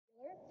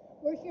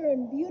We're here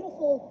in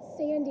beautiful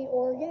Sandy,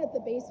 Oregon at the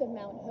base of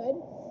Mount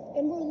Hood,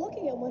 and we're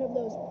looking at one of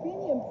those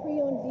premium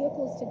pre-owned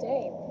vehicles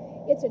today.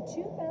 It's a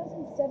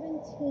 2017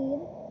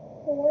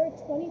 Thor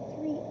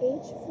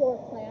 23H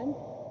floor plan.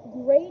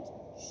 Great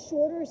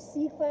shorter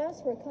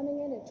C-Class. We're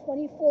coming in at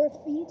 24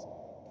 feet,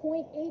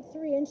 0.83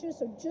 inches,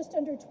 so just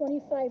under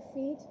 25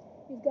 feet.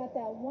 You've got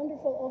that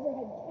wonderful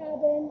overhead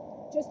cabin,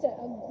 just a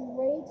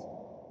great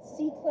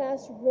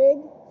C-Class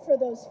rig for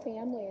those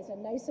families,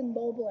 and nice and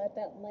mobile at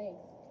that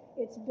length.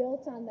 It's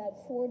built on that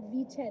Ford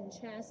V10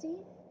 chassis,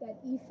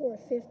 that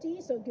E450,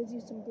 so it gives you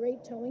some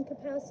great towing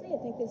capacity. I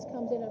think this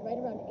comes in at right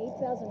around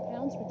 8,000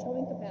 pounds for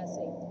towing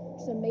capacity,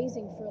 which is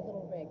amazing for a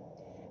little rig.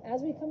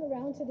 As we come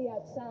around to the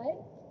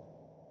outside,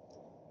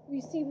 we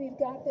see we've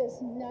got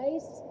this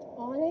nice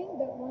awning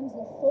that runs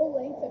the full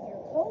length of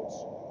your coach.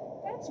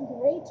 That's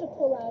great to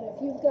pull out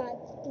if you've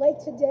got, like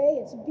today,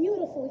 it's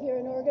beautiful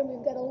here in Oregon.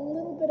 We've got a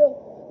little bit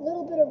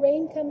of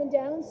rain coming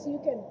down, so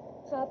you can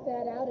pop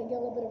that out and get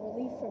a little bit of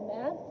relief from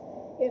that.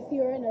 If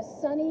you're on a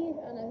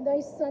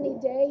nice sunny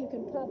day, you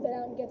can pop that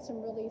out and get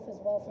some relief as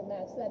well from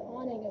that. So that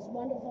awning is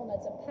wonderful, and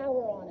that's a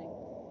power awning.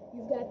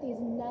 You've got these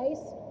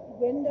nice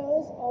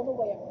windows all the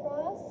way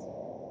across.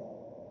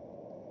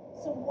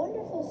 Some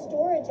wonderful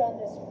storage on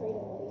this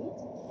Freedom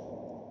Elite.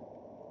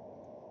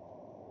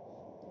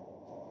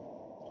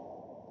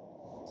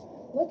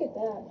 Look at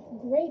that,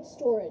 great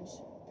storage.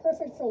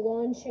 Perfect for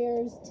lawn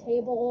chairs,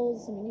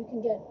 tables. I mean, you can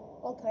get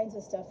all kinds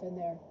of stuff in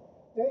there.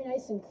 Very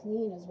nice and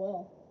clean as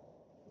well.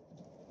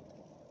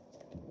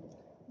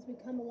 As we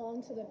come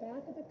along to the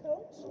back of the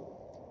coach,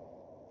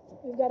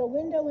 we've got a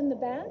window in the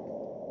back.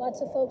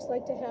 Lots of folks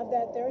like to have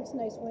that there. It's a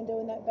nice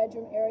window in that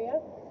bedroom area.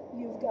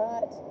 You've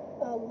got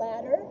a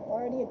ladder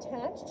already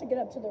attached to get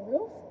up to the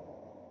roof.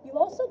 You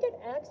also get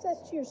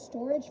access to your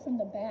storage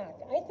from the back.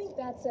 I think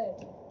that's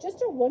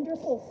just a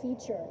wonderful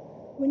feature.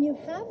 When you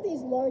have these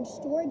large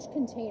storage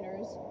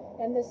containers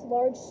and this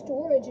large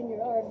storage in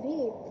your RV,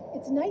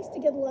 it's nice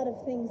to get a lot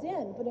of things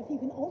in, but if you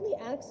can only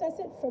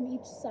access it from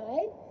each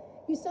side,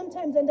 you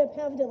sometimes end up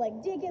having to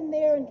like dig in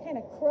there and kind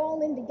of crawl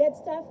in to get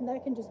stuff, and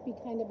that can just be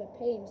kind of a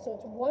pain. So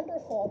it's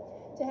wonderful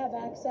to have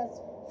access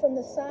from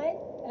the side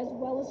as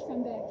well as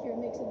from back here.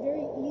 It makes it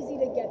very easy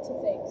to get to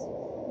things.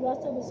 You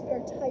also have a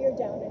spare tire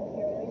down in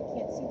here. I know you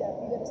can't see that,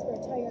 but you got a spare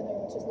tire in there,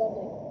 which is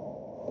lovely.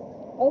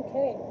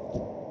 Okay.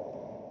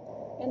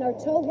 And our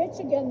tow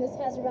hitch, again, this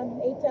has around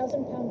an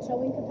 8,000 pound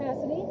towing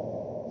capacity.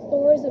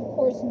 Thor is, of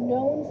course,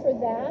 known for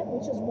that,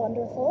 which is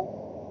wonderful.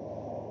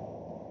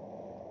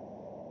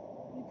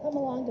 We come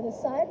along to the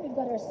side, we've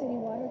got our city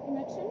water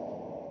connection.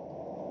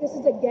 This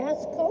is a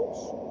gas coach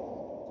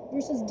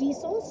versus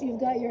diesel, so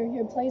you've got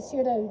your place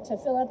here to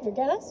fill up your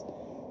gas.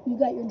 You've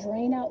got your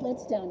drain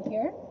outlets down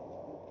here,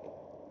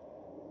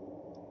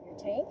 your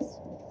tanks.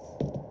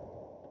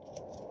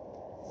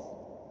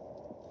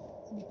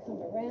 So we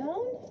come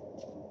around.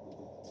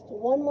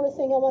 One more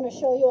thing I want to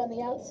show you on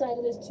the outside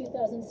of this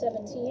 2017.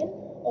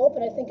 Oh, but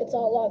I think it's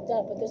all locked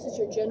up, but this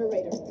is your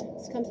generator.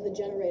 This comes with a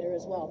generator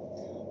as well.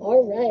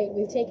 All right,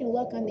 we've taken a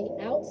look on the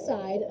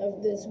outside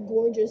of this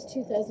gorgeous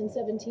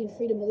 2017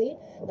 Freedom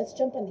Elite. Let's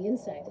jump on the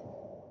inside.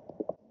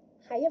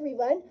 Hi,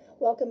 everyone.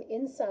 Welcome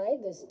inside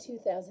this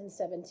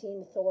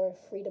 2017 Thor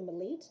Freedom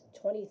Elite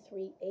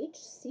 23H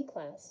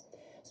C-Class.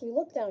 So we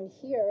look down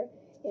here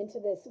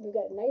into this. We've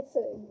got nice,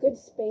 good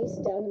space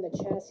down in the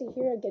chassis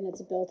here. Again,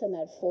 it's built on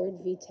that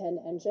Ford V10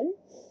 engine.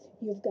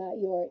 You've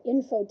got your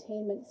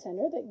infotainment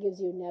center that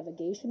gives you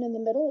navigation in the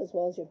middle as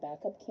well as your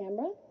backup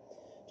camera.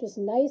 Just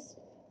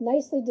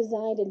nicely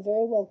designed and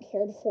very well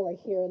cared for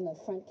here in the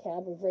front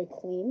cab. We're very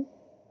clean.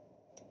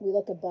 We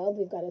look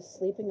above. We've got a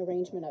sleeping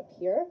arrangement up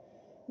here.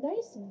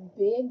 Nice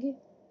big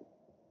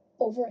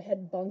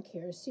overhead bunk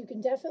here, so you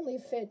can definitely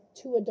fit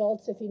 2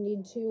 adults if you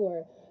need to,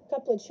 or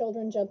couple of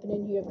children jumping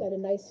in here. You've got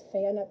a nice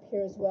fan up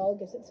here as well,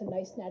 gives it some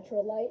nice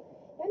natural light,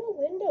 and a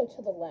window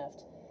to the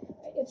left.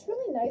 It's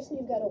really nice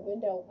when you've got a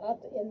window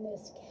up in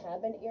this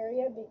cabin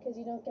area because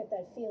you don't get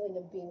that feeling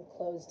of being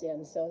closed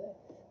in. So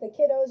the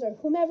kiddos or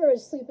whomever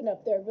is sleeping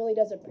up there really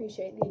does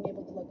appreciate being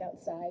able to look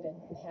outside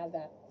and have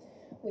that.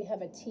 We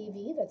have a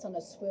TV that's on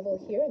a swivel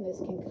here, and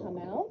this can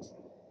come out.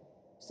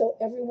 So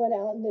everyone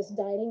out in this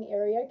dining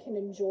area can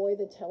enjoy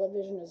the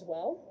television as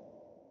well.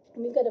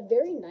 And we've got a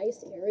very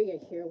nice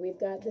area here. We've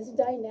got this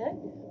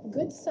dinette,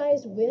 good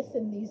size width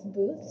in these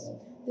booths.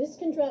 This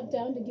can drop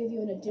down to give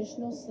you an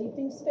additional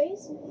sleeping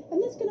space.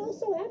 And this can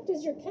also act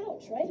as your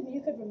couch, right? I mean,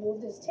 you could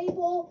remove this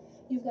table.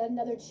 You've got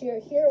another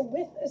chair here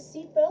with a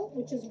seatbelt,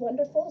 which is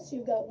wonderful. So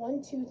you've got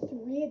 1, 2,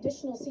 3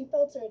 additional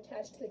seatbelts are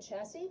attached to the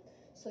chassis.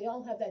 So they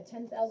all have that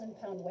 10,000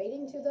 pound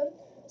weighting to them.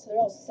 So they're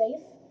all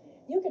safe.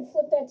 You can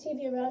flip that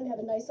TV around and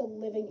have a nice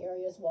little living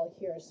area as well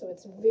here. So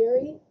it's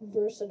very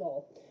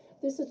versatile.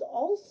 This is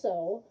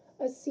also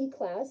a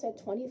C-Class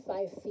at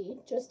 25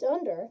 feet, just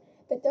under,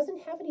 that doesn't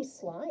have any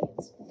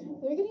slides.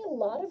 We're getting a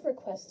lot of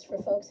requests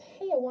for folks,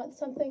 hey, I want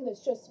something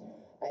that's just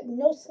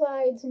no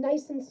slides,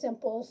 nice and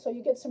simple, so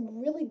you get some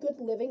really good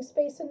living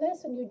space in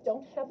this, and you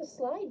don't have a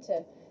slide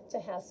to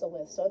hassle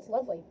with, so it's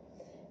lovely.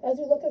 As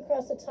we look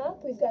across the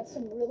top, we've got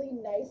some really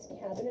nice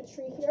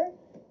cabinetry here.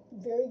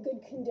 Very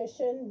good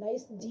condition,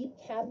 nice deep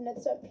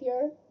cabinets up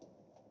here.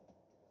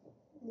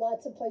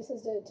 Lots of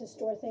places to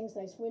store things,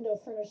 nice window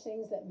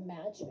furnishings that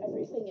match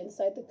everything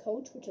inside the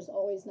coach, which is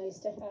always nice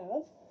to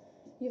have.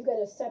 You've got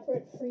a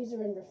separate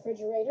freezer and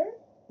refrigerator.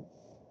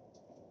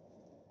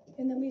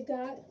 And then we've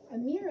got a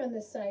mirror on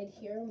the side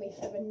here, and we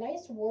have a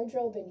nice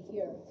wardrobe in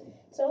here.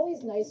 It's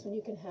always nice when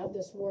you can have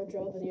this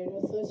wardrobe in here.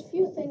 If there's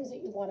few things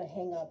that you want to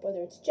hang up, whether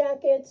it's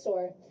jackets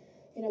or,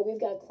 you know, we've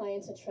got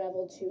clients that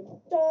travel to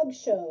dog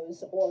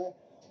shows or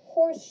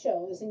horse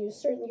shows, and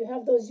you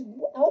have those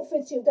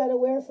outfits you've got to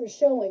wear for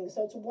showing,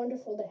 so it's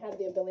wonderful to have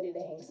the ability to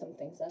hang some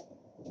things up.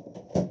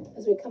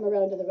 As we come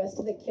around to the rest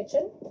of the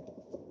kitchen,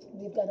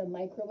 we've got a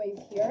microwave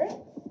here.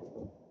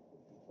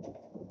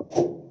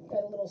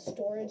 Got a little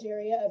storage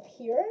area up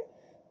here,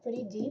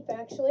 pretty deep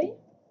actually.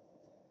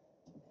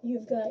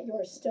 You've got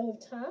your stove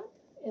top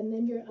and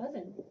then your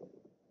oven.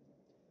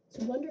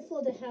 It's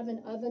wonderful to have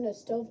an oven, a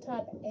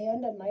stovetop,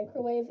 and a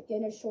microwave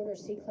in a shorter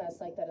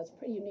C-class like that. It's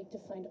pretty unique to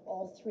find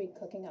all three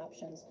cooking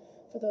options.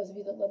 For those of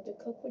you that love to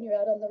cook when you're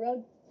out on the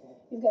road,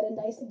 you've got a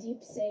nice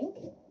deep sink,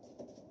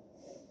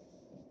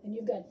 and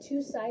you've got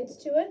two sides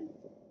to it.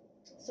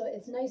 So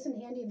it's nice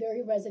and handy,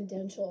 very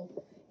residential.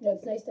 You know,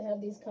 it's nice to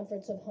have these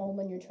comforts of home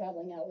when you're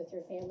traveling out with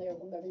your family or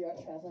whomever you're out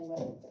traveling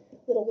with.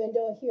 Little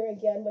window here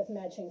again with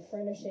matching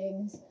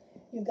furnishings.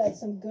 You've got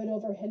some good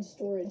overhead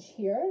storage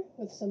here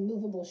with some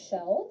movable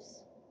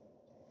shelves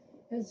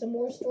and some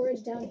more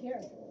storage down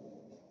here.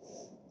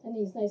 And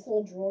these nice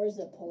little drawers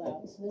that pull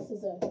out. So this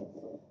is a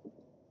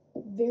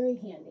very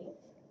handy.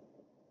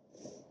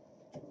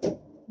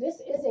 This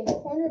is a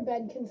corner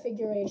bed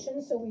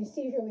configuration. So we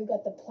see here we've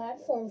got the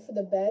platform for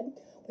the bed.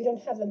 We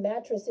don't have a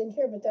mattress in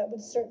here, but that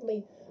would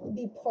certainly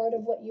be part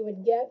of what you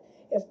would get.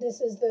 If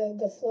this is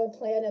the floor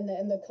plan and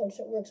the coach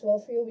that works well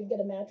for you, we'd get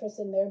a mattress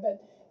in there.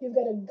 But you've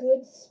got a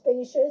good,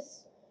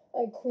 spacious,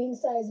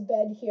 queen-size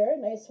bed here.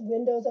 Nice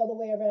windows all the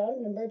way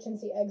around, an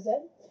emergency exit.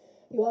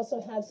 You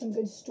also have some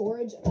good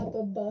storage up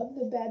above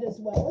the bed as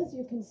well, as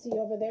you can see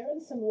over there,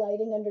 and some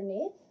lighting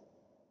underneath.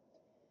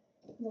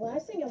 And the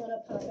last thing I want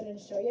to pop in and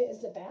show you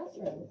is the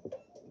bathroom.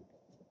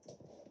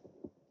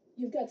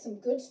 You've got some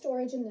good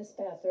storage in this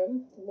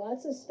bathroom,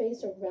 lots of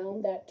space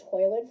around that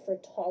toilet for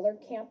taller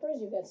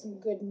campers. You've got some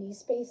good knee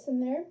space in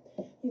there.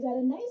 You've got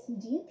a nice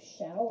deep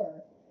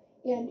shower,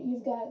 and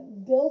you've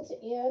got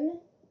built-in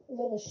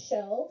little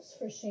shelves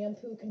for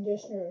shampoo,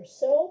 conditioner, or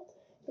soap.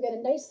 You've got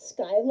a nice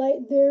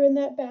skylight there in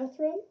that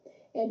bathroom,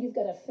 and you've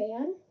got a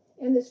fan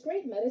and this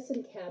great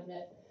medicine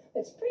cabinet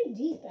that's pretty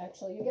deep,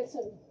 actually. You get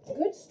some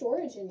good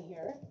storage in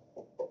here.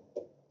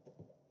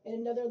 And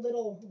another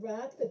little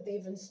rack that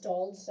they've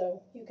installed,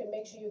 so you can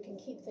make sure you can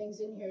keep things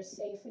in here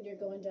safe when you're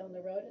going down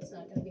the road. It's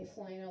not going to be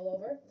flying all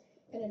over.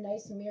 And a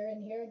nice mirror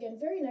in here. Again,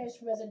 very nice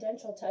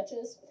residential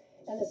touches.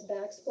 And this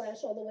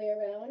backsplash all the way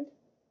around.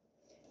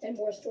 And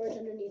more storage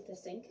underneath the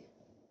sink.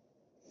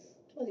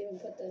 We'll even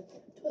put the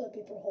toilet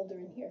paper holder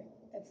in here.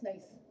 That's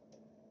nice.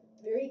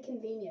 Very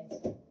convenient.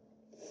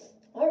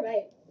 All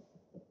right.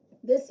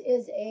 This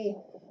is a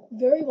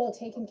very well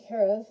taken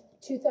care of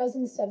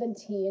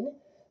 2017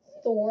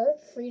 Thor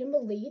Freedom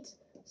Elite,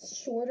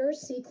 shorter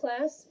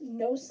C-Class,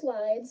 no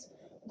slides,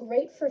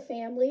 great for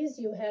families.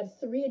 You have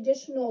 3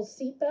 additional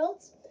seat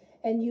belts,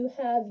 and you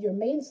have your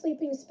main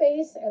sleeping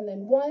space, and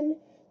then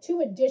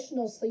 2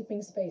 additional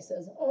sleeping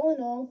spaces. All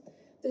in all,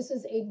 this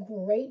is a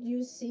great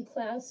use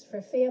C-Class for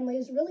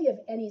families, really of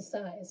any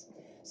size.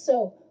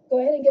 So go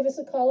ahead and give us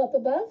a call up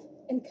above,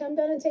 and come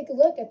down and take a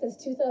look at this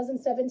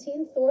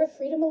 2017 Thor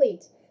Freedom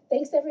Elite.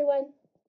 Thanks, everyone.